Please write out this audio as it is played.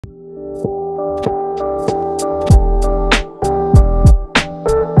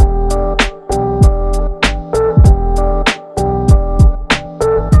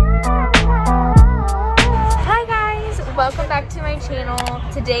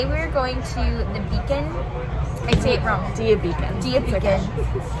today we're going to the Beacon. I say it wrong. Dia Beacon. Dia Beacon.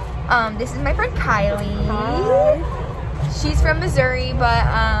 Okay. This is my friend Kylie. Hi. She's from Missouri, but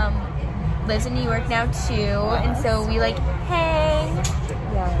lives in New York now too, and so we like hang.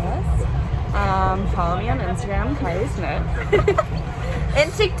 Yes. Follow me on Instagram, Kylie Smith.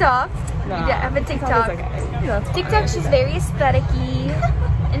 And TikTok. No, We have a TikTok. Okay. TikTok's just very aesthetic-y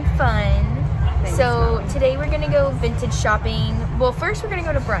and fun. So today we're gonna go vintage shopping. Well, first we're gonna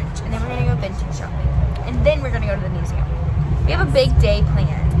go to brunch, and then we're gonna go vintage shopping, and then we're gonna go to the museum. We have a big day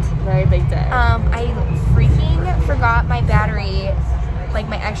planned. Very big day. I freaking forgot my battery, like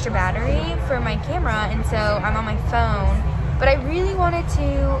my extra battery for my camera, and so I'm on my phone. But I really wanted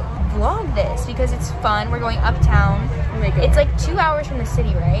to vlog this because it's fun. We're going uptown. It's like 2 hours from the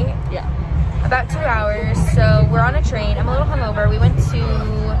city, right? Yeah. About 2 hours. So we're on a train. I'm a little hungover. We went to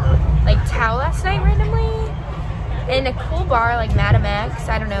like Tao last night randomly in a cool bar like Madame X.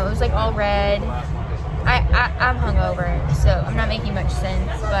 I don't know. It was like all red. I'm hungover, so I'm not making much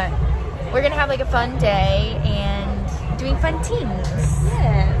sense. But we're gonna have like a fun day and doing fun things.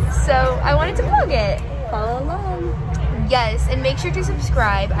 Yes. So I wanted to vlog it. Follow along. Yes, and make sure to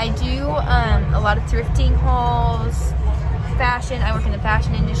subscribe. I do a lot of thrifting hauls, fashion. I work in the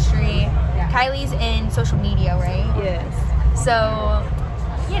fashion industry. Yeah. Kylie's in social media, right? Yes. So,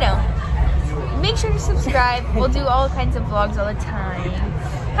 you know, make sure to subscribe. We'll do all kinds of vlogs all the time.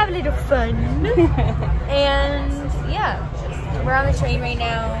 Have a little fun. And yeah, we're on the train right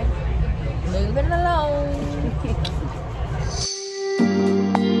now, moving along.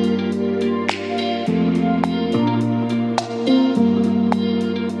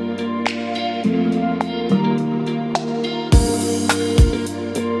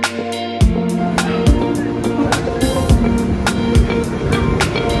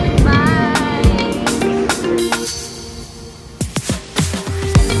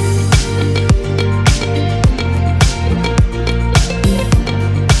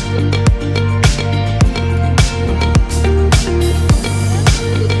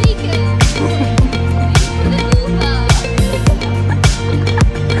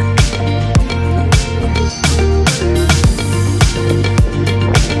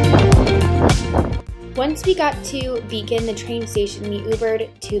 Once we got to Beacon, the train station, we Ubered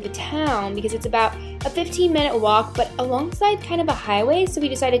to the town because it's about a 15-minute walk, but alongside kind of a highway, so we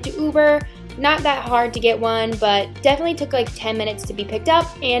decided to Uber. Not that hard to get one, but definitely took like 10 minutes to be picked up,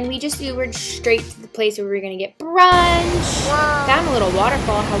 and we just Ubered straight to the place where we were gonna get brunch. Wow. Found a little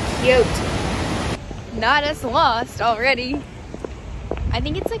waterfall, how cute. Not us lost already. I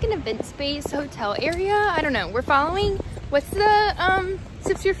think it's like an event space hotel area. I don't know. We're following, what's the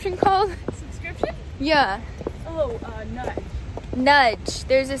subscription called? Subscription? Yeah. Oh, Nudge. Nudge.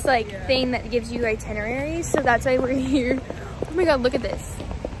 There's this like thing that gives you itineraries, so that's why we're here. Oh my god, look at this.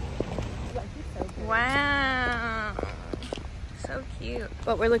 Wow. So cute.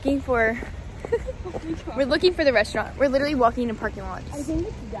 But we're looking for we're looking for the restaurant. We're literally walking in parking lots. I think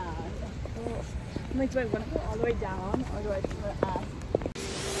it's down. Oh. I'm like, do I want to go all the way down or do I just want to ask?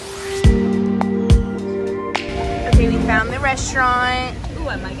 Okay, we found the restaurant. Ooh,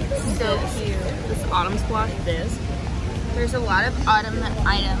 I might get this. So cute. This autumn squash, this. There's a lot of autumn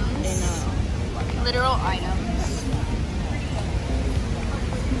items. Literal items.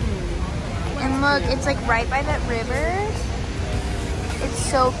 And look, it's like right by that river. It's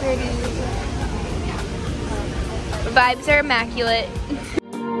so pretty. The vibes are immaculate.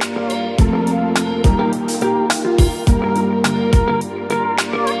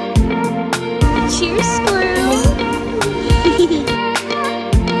 Cheers, Squirrel.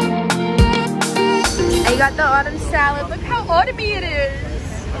 I got the autumn salad. Look how autumny it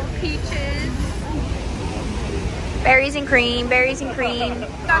is. Little peaches. Berries and cream, berries and cream.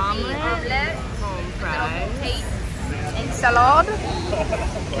 Got the omelette, home fries, and salad.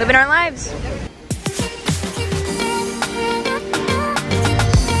 Living our lives.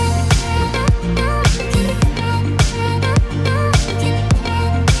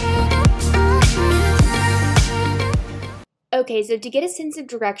 Okay, so to get a sense of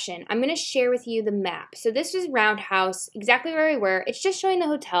direction, I'm going to share with you the map. So this was Roundhouse, exactly where we were. It's just showing the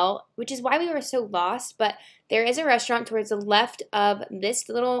hotel, which is why we were so lost, but there is a restaurant towards the left of this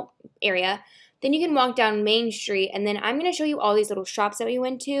little area. Then you can walk down Main Street, and then I'm going to show you all these little shops that we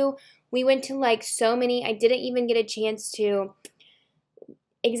went to. We went to like so many. I didn't even get a chance to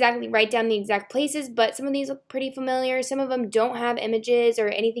exactly write down the exact places, but some of these look pretty familiar. Some of them don't have images or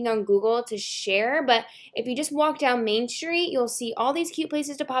anything on Google to share, but if you just walk down Main Street, you'll see all these cute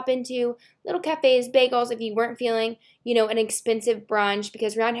places to pop into, little cafes, bagels if you weren't feeling, an expensive brunch,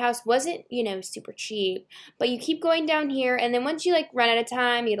 because Roundhouse wasn't, super cheap. But you keep going down here, and then once you run out of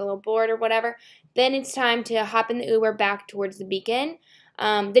time, you get a little bored or whatever, then it's time to hop in the Uber back towards the beacon,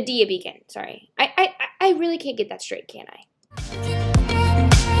 the Dia Beacon, sorry. I really can't get that straight, can I?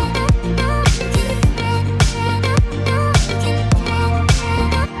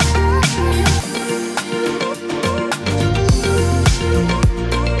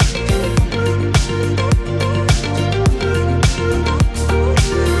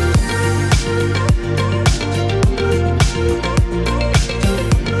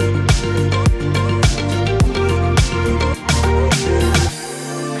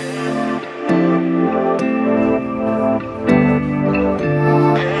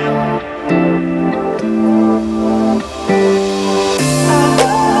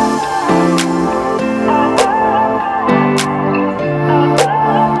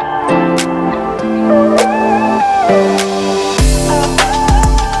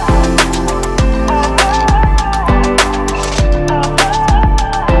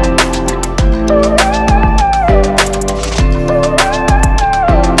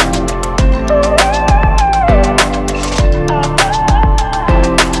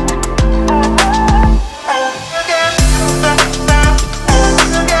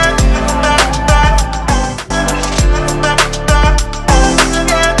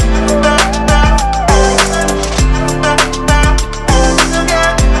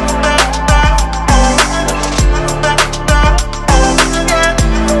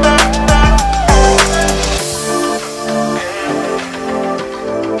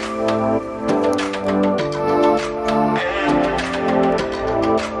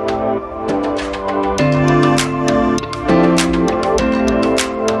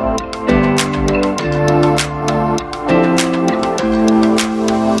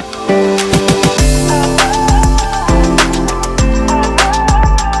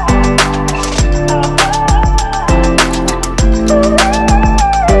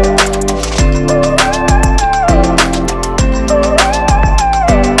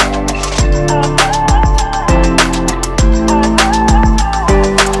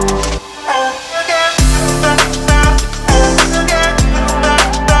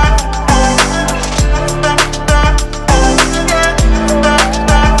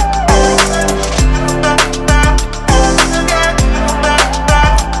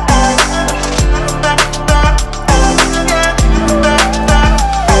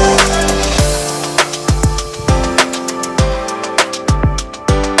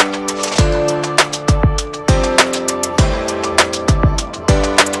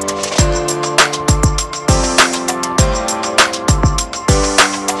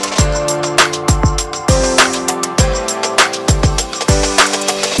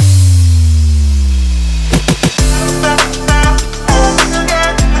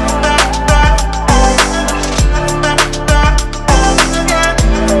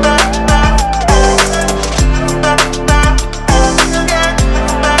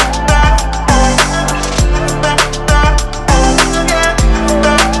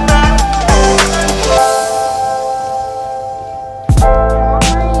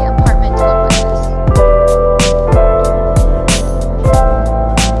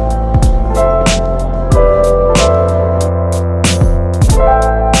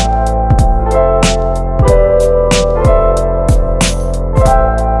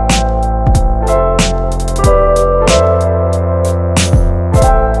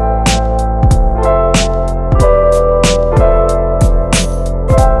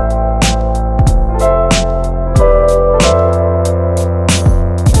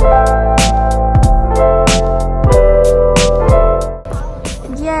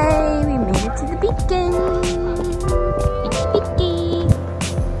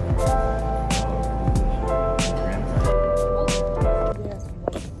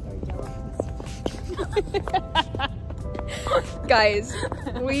 Guys,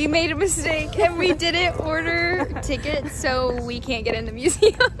 we made a mistake and we didn't order tickets, so we can't get in the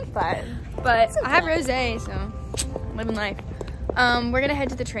museum. But okay. I have rosé, so living life. We're gonna head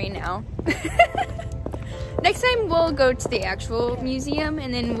to the train now. Next time we'll go to the actual museum,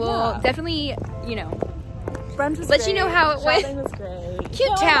 and then we'll definitely, you know, brunch was let great. you know how it went. Was great.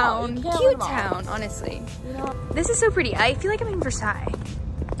 Cute town, honestly. You know, this is so pretty. I feel like I'm in Versailles.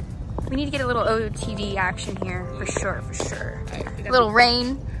 We need to get a little OTD action here, for sure, for sure. Right, a little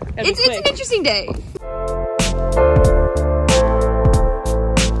rain. It's an interesting day.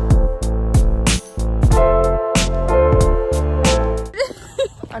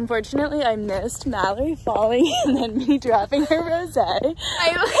 Unfortunately, I missed Mallory falling and then me dropping her rosé.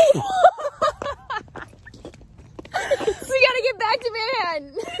 We gotta get back to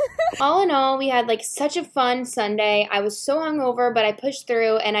Manhattan. All in all, we had like such a fun Sunday. I was so hungover, but I pushed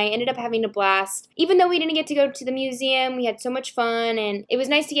through and I ended up having a blast. Even though we didn't get to go to the museum, we had so much fun and it was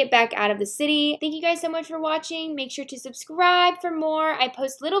nice to get back out of the city. Thank you guys so much for watching. Make sure to subscribe for more. I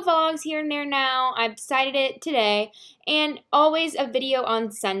post little vlogs here and there now. I've decided it today. And always a video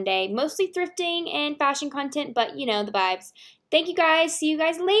on Sunday. Mostly thrifting and fashion content, but you know the vibes. Thank you guys. See you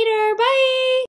guys later. Bye!